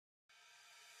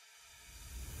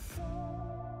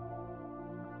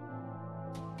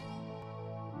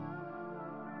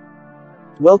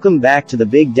Welcome back to the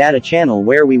Big Data channel,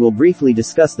 where we will briefly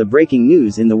discuss the breaking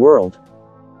news in the world.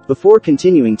 Before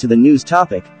continuing to the news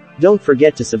topic, don't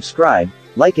forget to subscribe,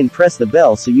 like and press the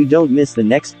bell so you don't miss the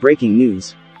next breaking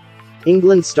news.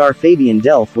 England star Fabian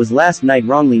Delph was last night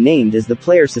wrongly named as the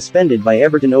player suspended by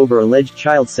Everton over alleged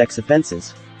child sex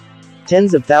offences.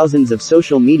 Tens of thousands of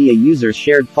social media users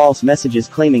shared false messages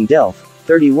claiming Delph,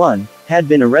 31, had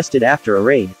been arrested after a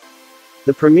raid.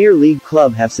 The Premier League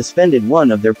club have suspended one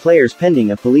of their players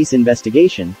pending a police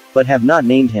investigation, but have not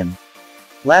named him.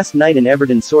 Last night an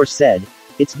Everton source said,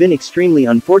 "It's been extremely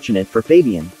unfortunate for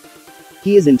Fabian.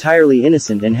 He is entirely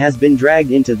innocent and has been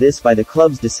dragged into this by the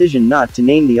club's decision not to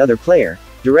name the other player,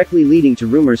 directly leading to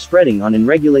rumours spreading on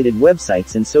unregulated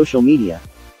websites and social media."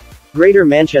 Greater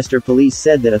Manchester Police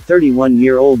said that a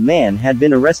 31-year-old man had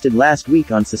been arrested last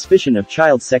week on suspicion of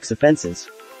child sex offences.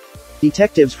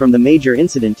 Detectives from the major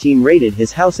incident team raided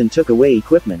his house and took away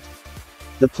equipment.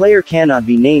 The player cannot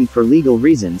be named for legal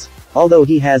reasons, although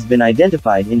he has been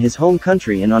identified in his home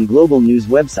country and on global news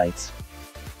websites.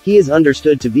 He is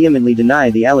understood to vehemently deny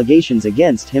the allegations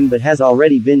against him but has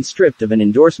already been stripped of an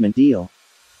endorsement deal.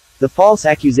 The false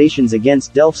accusations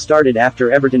against Delph started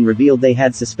after Everton revealed they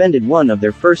had suspended one of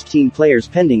their first-team players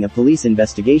pending a police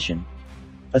investigation.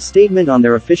 A statement on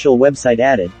their official website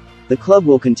added, "The club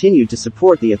will continue to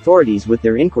support the authorities with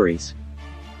their inquiries."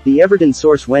 The Everton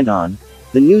source went on,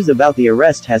 "The news about the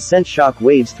arrest has sent shock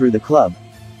waves through the club.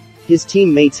 His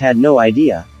teammates had no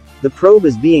idea. The probe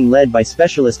is being led by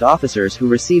specialist officers who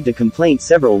received a complaint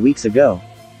several weeks ago.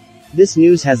 This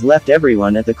news has left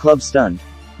everyone at the club stunned.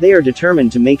 They are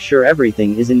determined to make sure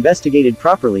everything is investigated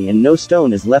properly and no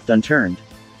stone is left unturned."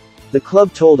 The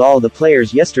club told all the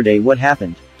players yesterday what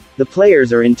happened. "The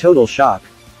players are in total shock.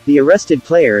 The arrested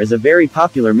player is a very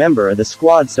popular member of the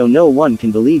squad, so no one can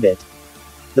believe it.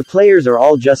 The players are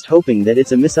all just hoping that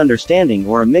it's a misunderstanding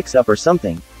or a mix-up or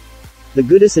something." The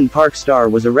Goodison Park star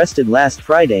was arrested last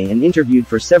Friday and interviewed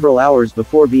for several hours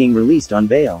before being released on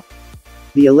bail.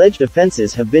 The alleged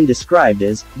offences have been described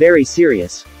as very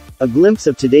serious. A glimpse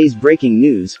of today's breaking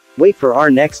news. Wait for our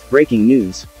next breaking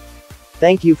news.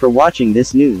 Thank you for watching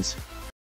this news.